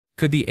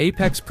Could the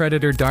apex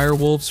predator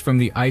direwolves from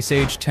the Ice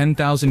Age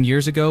 10,000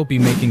 years ago be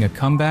making a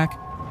comeback?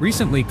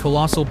 Recently,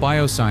 Colossal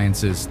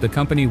Biosciences, the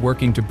company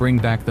working to bring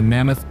back the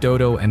mammoth,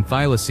 dodo, and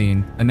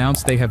thylacine,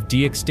 announced they have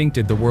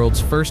de-extincted the world's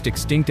first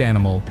extinct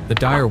animal, the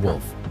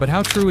direwolf. But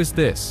how true is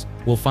this?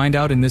 We'll find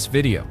out in this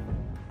video.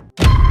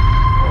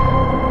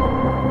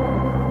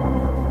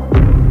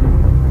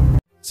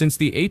 Since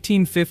the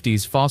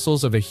 1850s,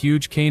 fossils of a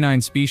huge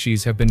canine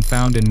species have been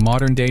found in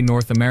modern-day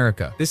North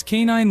America. This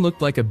canine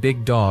looked like a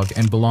big dog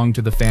and belonged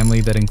to the family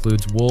that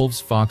includes wolves,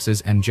 foxes,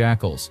 and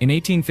jackals. In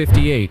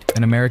 1858,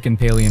 an American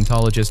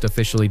paleontologist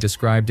officially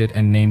described it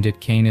and named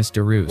it Canis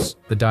dirus,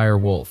 the dire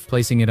wolf,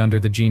 placing it under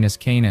the genus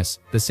Canis,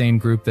 the same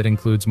group that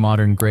includes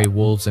modern gray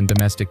wolves and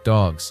domestic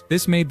dogs.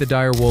 This made the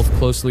dire wolf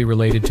closely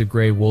related to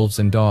gray wolves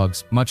and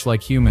dogs, much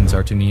like humans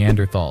are to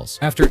Neanderthals.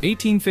 After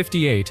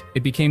 1858,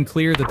 it became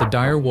clear that the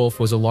dire wolf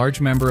was a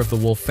large member of the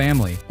wolf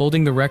family,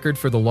 holding the record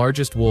for the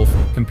largest wolf.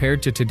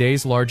 Compared to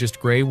today's largest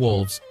gray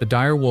wolves, the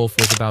dire wolf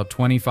was about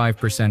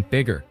 25%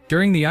 bigger.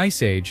 During the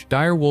Ice Age,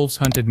 dire wolves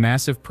hunted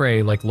massive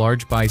prey like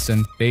large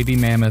bison, baby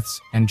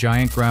mammoths, and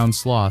giant ground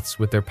sloths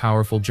with their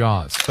powerful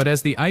jaws. But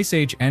as the Ice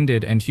Age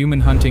ended and human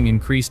hunting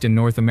increased in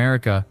North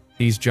America,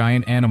 these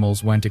giant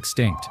animals went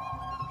extinct.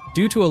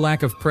 Due to a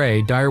lack of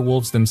prey, dire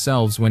wolves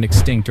themselves went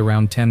extinct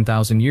around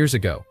 10,000 years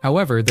ago.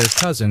 However, their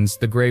cousins,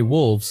 the gray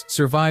wolves,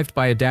 survived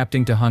by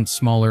adapting to hunt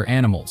smaller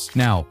animals.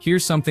 Now,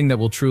 here's something that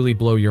will truly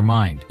blow your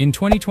mind. In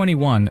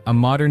 2021, a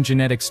modern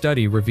genetic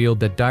study revealed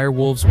that dire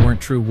wolves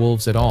weren't true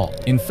wolves at all.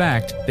 In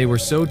fact, they were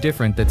so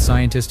different that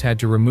scientists had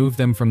to remove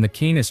them from the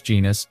Canis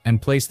genus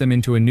and place them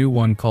into a new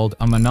one called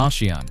a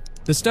Monoceon.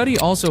 The study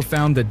also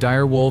found that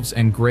dire wolves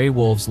and gray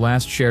wolves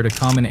last shared a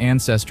common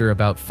ancestor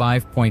about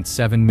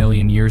 5.7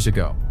 million years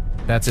ago.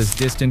 That's as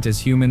distant as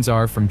humans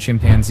are from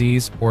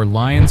chimpanzees or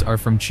lions are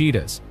from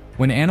cheetahs.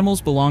 When animals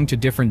belong to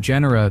different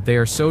genera, they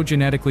are so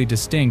genetically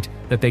distinct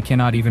that they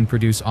cannot even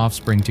produce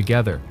offspring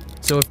together.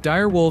 So if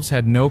dire wolves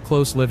had no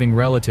close living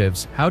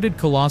relatives, how did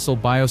Colossal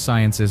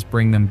Biosciences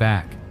bring them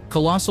back?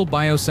 Colossal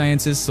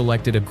Biosciences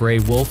selected a gray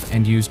wolf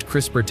and used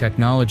CRISPR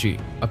technology,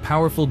 a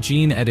powerful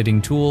gene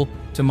editing tool,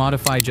 to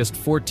modify just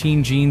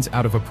 14 genes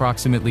out of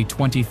approximately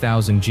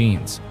 20,000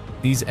 genes.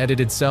 These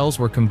edited cells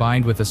were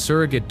combined with a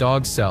surrogate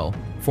dog cell,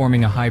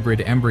 forming a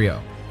hybrid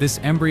embryo. This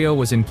embryo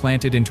was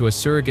implanted into a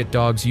surrogate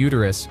dog's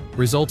uterus,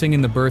 resulting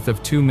in the birth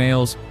of two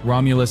males,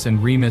 Romulus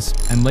and Remus,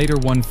 and later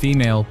one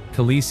female,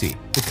 Khaleesi.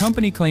 The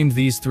company claimed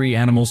these three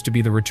animals to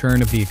be the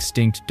return of the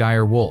extinct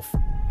dire wolf.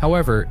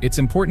 However, it's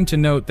important to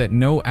note that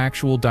no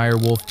actual dire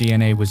wolf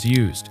DNA was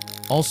used.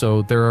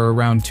 Also, there are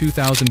around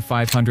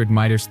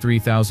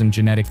 2,500–3,000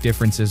 genetic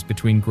differences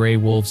between gray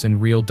wolves and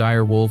real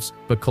dire wolves,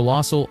 but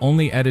Colossal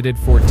only edited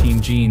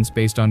 14 genes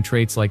based on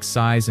traits like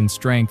size and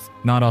strength,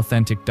 not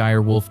authentic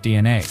dire wolf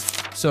DNA.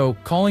 So,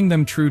 calling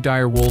them true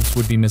dire wolves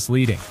would be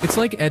misleading. It's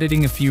like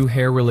editing a few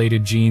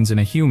hair-related genes in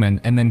a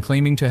human and then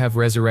claiming to have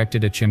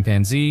resurrected a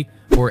chimpanzee,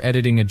 or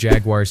editing a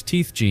jaguar's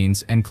teeth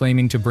genes and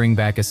claiming to bring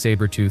back a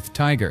saber-toothed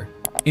tiger.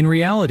 In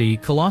reality,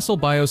 Colossal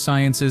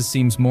Biosciences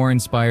seems more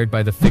inspired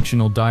by the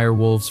fictional dire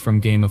wolves from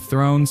Game of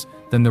Thrones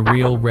than the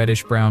real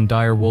reddish-brown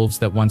dire wolves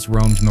that once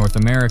roamed North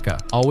America.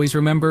 Always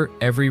remember,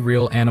 every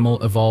real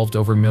animal evolved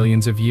over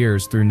millions of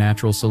years through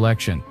natural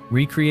selection.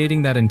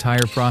 Recreating that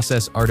entire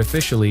process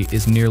artificially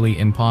is nearly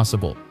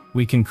impossible.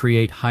 We can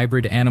create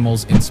hybrid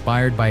animals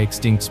inspired by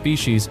extinct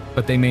species,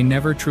 but they may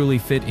never truly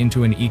fit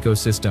into an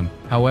ecosystem.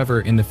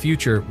 However, in the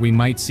future, we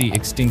might see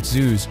extinct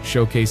zoos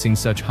showcasing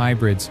such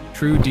hybrids.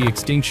 True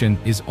de-extinction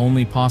is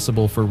only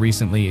possible for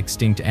recently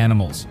extinct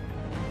animals.